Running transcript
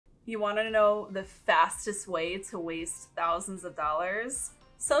You want to know the fastest way to waste thousands of dollars?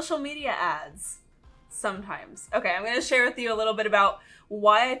 Social media ads. Sometimes. Okay, I'm going to share with you a little bit about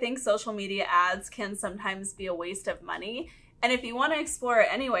why I think social media ads can sometimes be a waste of money. And if you want to explore it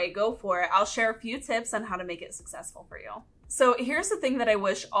anyway, go for it. I'll share a few tips on how to make it successful for you. So here's the thing that I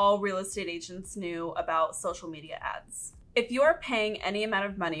wish all real estate agents knew about social media ads. If you're paying any amount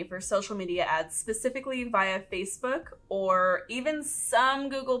of money for social media ads, specifically via Facebook or even some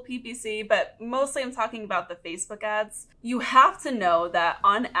Google PPC, but mostly I'm talking about the Facebook ads, you have to know that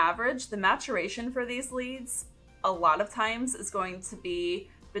on average, the maturation for these leads a lot of times is going to be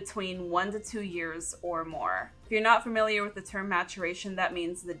between 1 to 2 years or more. If you're not familiar with the term maturation, that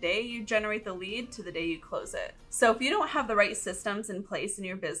means the day you generate the lead to the day you close it. So if you don't have the right systems in place in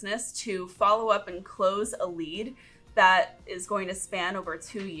your business to follow up and close a lead that is going to span over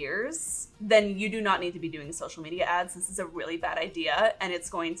 2 years, then you do not need to be doing social media ads. This is a really bad idea and it's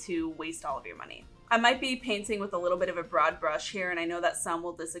going to waste all of your money. I might be painting with a little bit of a broad brush here, and I know that some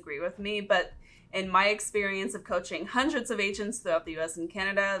will disagree with me, but in my experience of coaching hundreds of agents throughout the US and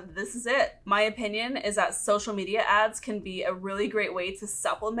Canada, this is it. My opinion is that social media ads can be a really great way to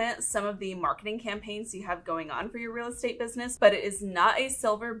supplement some of the marketing campaigns you have going on for your real estate business, but it is not a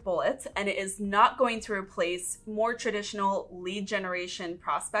silver bullet, and it is not going to replace more traditional lead generation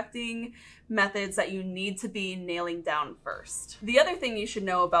prospecting methods that you need to be nailing down first. The other thing you should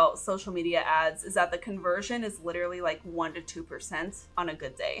know about social media ads is that the conversion is literally like 1 to 2% on a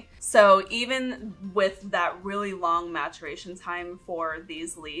good day. So even with that really long maturation time for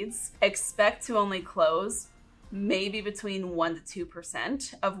these leads, expect to only close maybe between 1 to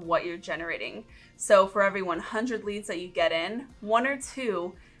 2% of what you're generating. So for every 100 leads that you get in, 1 or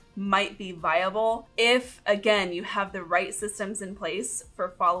 2 might be viable if, again, you have the right systems in place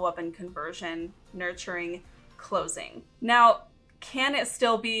for follow-up and conversion, nurturing, closing. Now, can it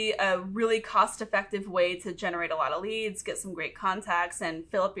still be a really cost-effective way to generate a lot of leads, get some great contacts, and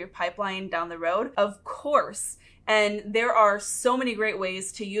fill up your pipeline down the road? Of course. And there are so many great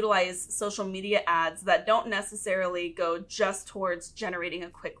ways to utilize social media ads that don't necessarily go just towards generating a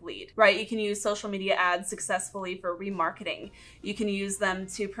quick lead, right? You can use social media ads successfully for remarketing. You can use them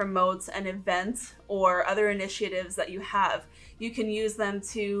to promote an event or other initiatives that you have. You can use them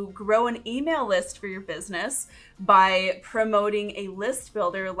to grow an email list for your business by promoting a list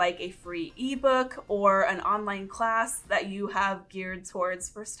builder like a free ebook or an online class that you have geared towards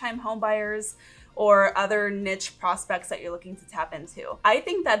first-time homebuyers or other niche prospects that you're looking to tap into. I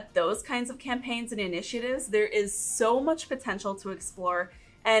think that those kinds of campaigns and initiatives, there is so much potential to explore.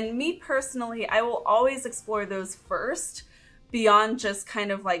 And me personally, I will always explore those first beyond just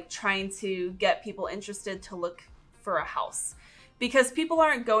kind of like trying to get people interested to look for a house. Because people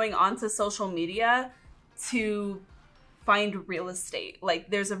aren't going onto social media to find real estate.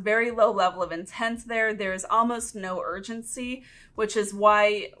 Like, there's a very low level of intent there. There's almost no urgency, which is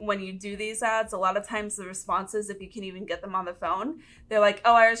why when you do these ads, a lot of times the responses, if you can even get them on the phone, they're like,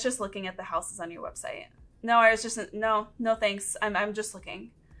 oh, I was just looking at the houses on your website. No, thanks. I'm just looking.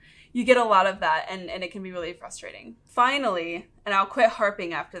 You get a lot of that, and it can be really frustrating. Finally, and I'll quit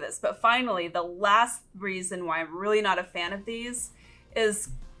harping after this, but finally, the last reason why I'm really not a fan of these is,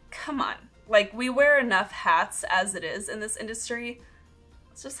 come on. Like, we wear enough hats as it is in this industry.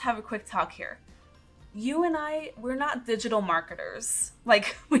 Let's just have a quick talk here. You and I, we're not digital marketers.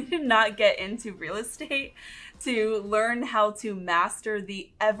 Like, we did not get into real estate to learn how to master the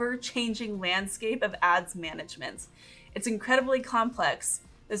ever-changing landscape of ads management. It's incredibly complex.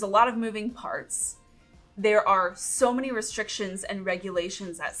 There's a lot of moving parts. There are so many restrictions and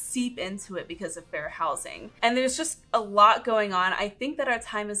regulations that seep into it because of fair housing. And there's just a lot going on. I think that our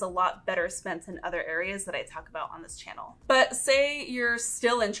time is a lot better spent in other areas that I talk about on this channel. But say you're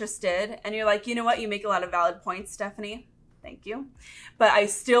still interested and you're like, you know what, you make a lot of valid points, Stephanie. Thank you. But I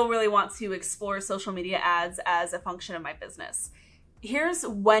still really want to explore social media ads as a function of my business. Here's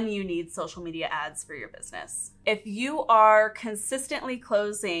when you need social media ads for your business. If you are consistently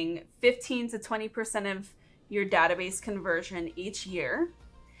closing 15 to 20% of your database conversion each year,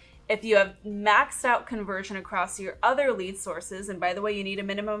 if you have maxed out conversion across your other lead sources, and by the way, you need a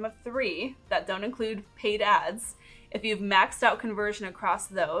minimum of 3 that don't include paid ads, if you've maxed out conversion across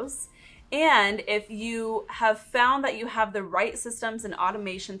those, and if you have found that you have the right systems and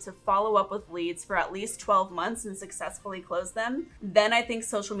automation to follow up with leads for at least 12 months and successfully close them, then I think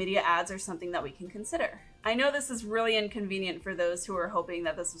social media ads are something that we can consider. I know this is really inconvenient for those who are hoping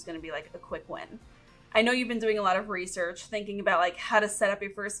that this was going to be like a quick win. I know you've been doing a lot of research, thinking about like how to set up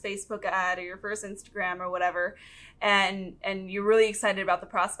your first Facebook ad or your first Instagram or whatever, and you're really excited about the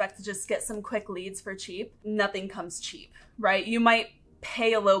prospect to just get some quick leads for cheap. Nothing comes cheap, right? You might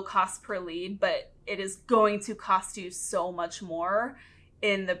pay a low cost per lead, but it is going to cost you so much more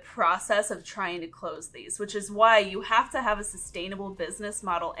in the process of trying to close these, which is why you have to have a sustainable business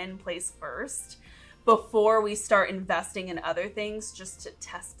model in place first before we start investing in other things just to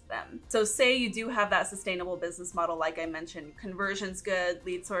test them. So say you do have that sustainable business model, like I mentioned, conversion's good,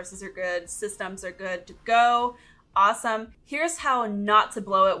 lead sources are good, systems are good to go. Awesome. Here's how not to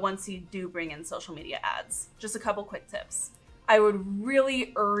blow it once you do bring in social media ads. Just a couple quick tips. I would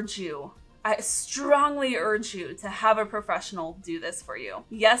really urge you, I strongly urge you to have a professional do this for you.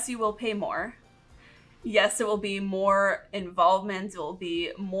 Yes, you will pay more. Yes, it will be more involvement. It will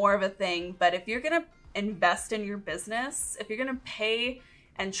be more of a thing. But if you're going to invest in your business, if you're going to pay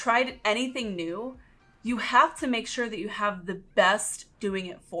and try anything new, you have to make sure that you have the best doing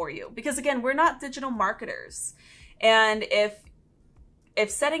it for you. Because again, we're not digital marketers. And if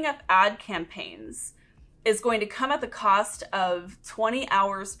setting up ad campaigns is going to come at the cost of 20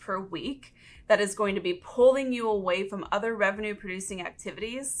 hours per week, that is going to be pulling you away from other revenue producing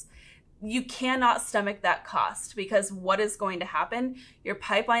activities, you cannot stomach that cost, because what is going to happen? Your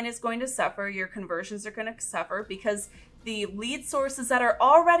pipeline is going to suffer, your conversions are going to suffer, because the lead sources that are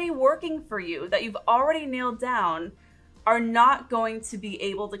already working for you, that you've already nailed down, are not going to be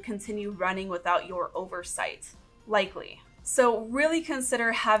able to continue running without your oversight, likely. So really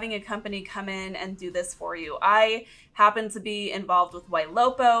consider having a company come in and do this for you. I happen to be involved with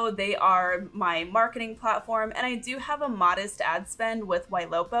Ylopo. They are my marketing platform, and I do have a modest ad spend with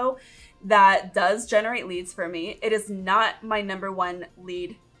Ylopo that does generate leads for me. It is not my number one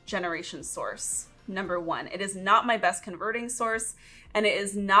lead generation source. Number one, it is not my best converting source, and it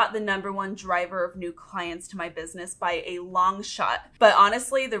is not the number one driver of new clients to my business by a long shot. But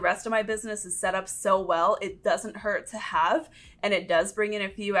honestly, the rest of my business is set up so well, it doesn't hurt to have, and it does bring in a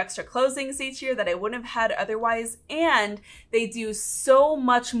few extra closings each year that I wouldn't have had otherwise. And they do so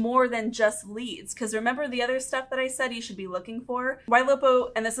much more than just leads. Because remember the other stuff that I said you should be looking for?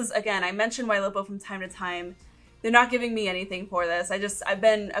 Ylopo, and this is, again, I mention Ylopo from time to time. They're not giving me anything for this. I've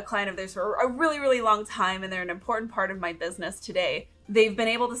been a client of theirs for a really, really long time, and they're an important part of my business today. They've been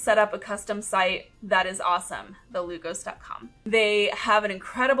able to set up a custom site that is awesome, thelugos.com. They have an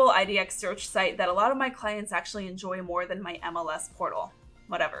incredible IDX search site that a lot of my clients actually enjoy more than my MLS portal.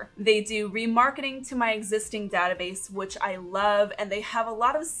 Whatever. They do remarketing to my existing database, which I love, and they have a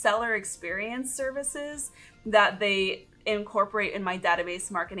lot of seller experience services that they incorporate in my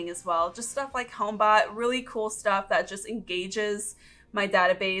database marketing as well. Just stuff like HomeBot, really cool stuff that just engages my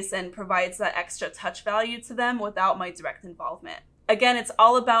database and provides that extra touch value to them without my direct involvement. Again, it's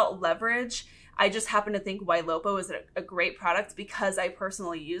all about leverage. I just happen to think Ylopo is a great product because I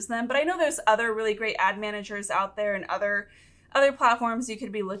personally use them, but I know there's other really great ad managers out there and other platforms you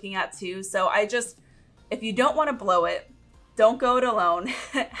could be looking at too. So if you don't want to blow it, don't go it alone.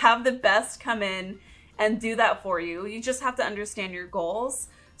 Have the best come in and do that for you. You just have to understand your goals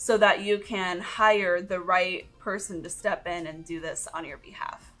so that you can hire the right person to step in and do this on your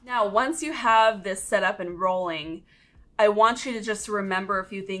behalf. Now, once you have this set up and rolling, I want you to just remember a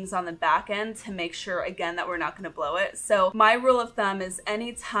few things on the back end to make sure, again, that we're not going to blow it. So my rule of thumb is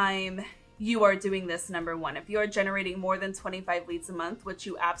anytime you are doing this, number one, if you are generating more than 25 leads a month, which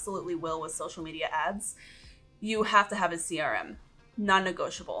you absolutely will with social media ads, you have to have a CRM.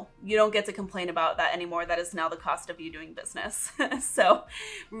 Non-negotiable. You don't get to complain about that anymore. That is now the cost of you doing business. So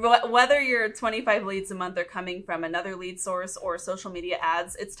whether your 25 leads a month are coming from another lead source or social media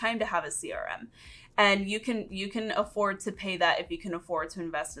ads, it's time to have a CRM. And you can afford to pay that if you can afford to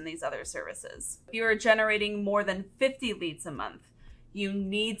invest in these other services. If you are generating more than 50 leads a month, you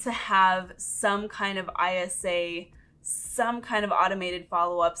need to have some kind of ISA, some kind of automated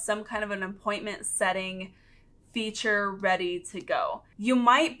follow-up, some kind of an appointment setting feature ready to go. You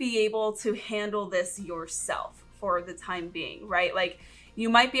might be able to handle this yourself for the time being, right? Like you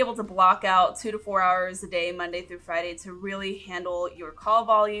might be able to block out 2 to 4 hours a day, Monday through Friday, to really handle your call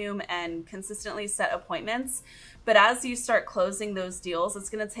volume and consistently set appointments. But as you start closing those deals, it's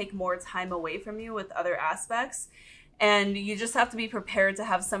going to take more time away from you with other aspects. And you just have to be prepared to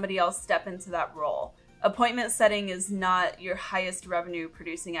have somebody else step into that role. Appointment setting is not your highest revenue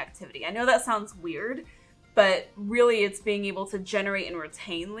producing activity. I know that sounds weird, but really it's being able to generate and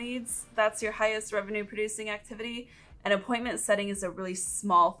retain leads. That's your highest revenue producing activity. And appointment setting is a really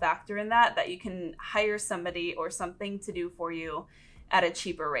small factor in that you can hire somebody or something to do for you at a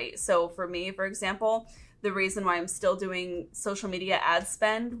cheaper rate. So for me, for example, the reason why I'm still doing social media ad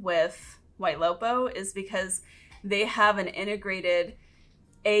spend with Ylopo is because they have an integrated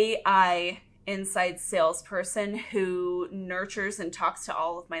AI inside salesperson who nurtures and talks to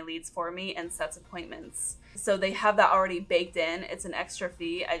all of my leads for me and sets appointments. So they have that already baked in. It's an extra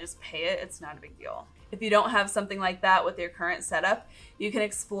fee. I just pay it. It's not a big deal. If you don't have something like that with your current setup, you can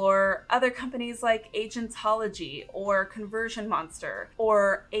explore other companies like Agentology or Conversion Monster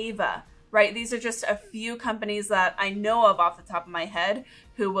or Ava, right? These are just a few companies that I know of off the top of my head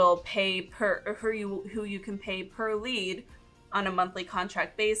who will pay who you can pay per lead on a monthly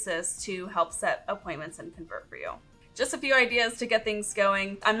contract basis to help set appointments and convert for you. Just a few ideas to get things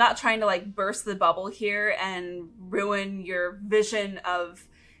going. I'm not trying to like burst the bubble here and ruin your vision of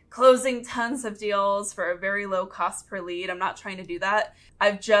closing tons of deals for a very low cost per lead. I'm not trying to do that.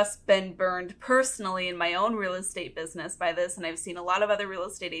 I've just been burned personally in my own real estate business by this, and I've seen a lot of other real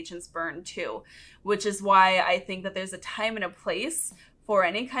estate agents burned too, which is why I think that there's a time and a place for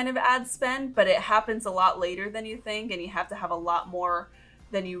any kind of ad spend, but it happens a lot later than you think, and you have to have a lot more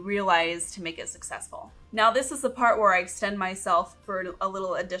than you realize to make it successful. Now, this is the part where I extend myself for a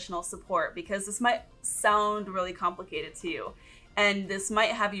little additional support, because this might sound really complicated to you. And this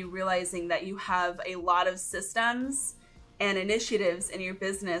might have you realizing that you have a lot of systems and initiatives in your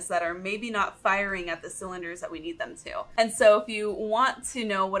business that are maybe not firing at the cylinders that we need them to. And so if you want to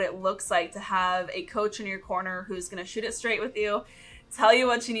know what it looks like to have a coach in your corner who's gonna shoot it straight with you, tell you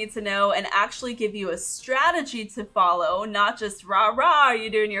what you need to know, and actually give you a strategy to follow, not just rah rah, are you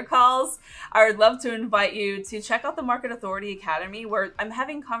doing your calls? I would love to invite you to check out the Market Authority Academy, where I'm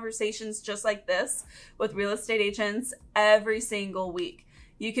having conversations just like this with real estate agents every single week.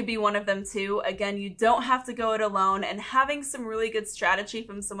 You could be one of them too. Again, you don't have to go it alone, and having some really good strategy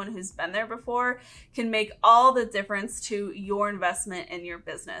from someone who's been there before can make all the difference to your investment in your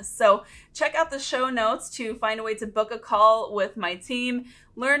business. So check out the show notes to find a way to book a call with my team,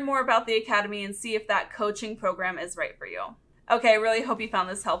 learn more about the Academy, and see if that coaching program is right for you. Okay, I really hope you found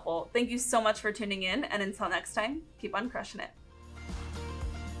this helpful. Thank you so much for tuning in, and until next time, keep on crushing it.